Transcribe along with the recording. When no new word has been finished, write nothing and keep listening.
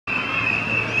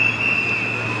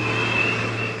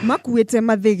Makuite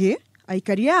mathigi,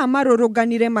 aikari aya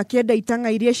marurunganire makienda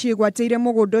itang'a iria ciigwateire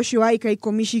mugunda ucio wa ika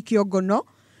 10 cikiongono,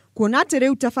 kuona ati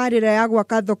riu tabarira ya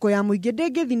gwaka thoko ya muingi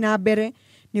ndingithi na mbere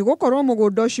ni gukorwo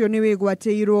mugunda ucio ni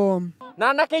wigwatiirwo. Na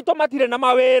anake itu matire na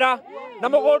mawira na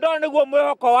mugunda niguo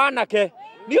mwihoko wa anake.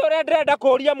 Ni ore ndenda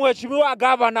kuria mheshimiwa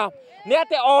gavana ni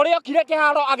ati ore okire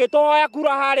kiharo agitoya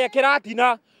kura haria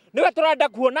kiratina niwe turenda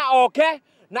kuona oke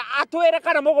na atwire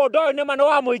kana mugunda uyu ni mano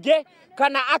wa muingi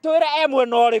kana atwire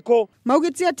mwena uriku.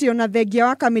 Maugite ati ona thengia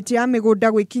wa kamiti ya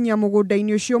migunda gwikinya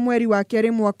mugunda-ini ucio mweri wa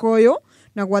keri mwaka uyu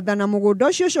na gwathana mugunda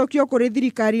ucio cokio kuri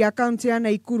thirikari ya kaunti ya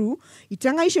Nakuru,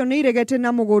 itang'a icio ni iregete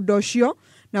na mugunda ucio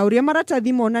na uria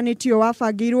maratathi monanitio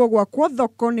wabangirwo gwakwo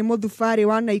thoko ni muthubari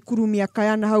wa Nakuru miaka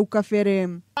ya nahau kabere.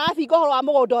 Afingo horo wa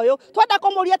mugunda uyu twenda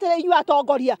kumuria ati inyu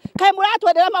atongoria kai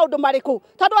muratwendera maundu mariku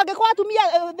tondu angikwa atumia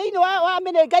thiini wa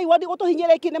Menengai wandi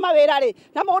gutuhinyiriki ni mawira ri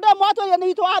na mugunda mwatweria ni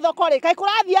hitu wa thoko ri kai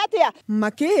kurathi atia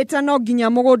makihita no nginya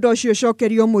mugunda ucio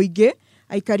cokerio muingi.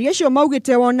 Aikari acio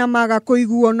maugite wona maga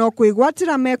kuigwo no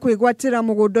kwigwatira mekwigwatira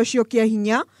mugunda ucio kia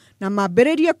hinya na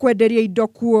mambiririe kwenderia indo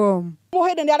kuo.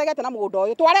 Muhinde ni aregete na mugunda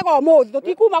uyu twarega umuthi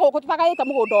tutikuma guku tubagaite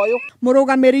mugunda uyu.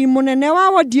 Murugamiri munene wa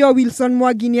wandi Wilson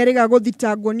Mwangi ni arega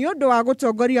guthitangwo ni undu wa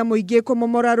gutongoria muingi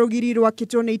kumomora rugiri rwa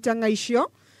kitone itang'a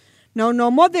icio na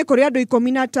ono mothe kuri andu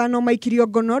 15 maikirio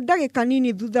ngono ndagika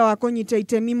nini thutha wa kunyita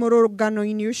itemi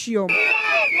mururungano-ini ucio.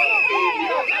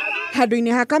 Handu-ini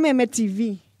ha Kameme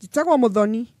TV, Jitagwo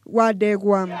Muthoni wa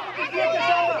Ndegwa.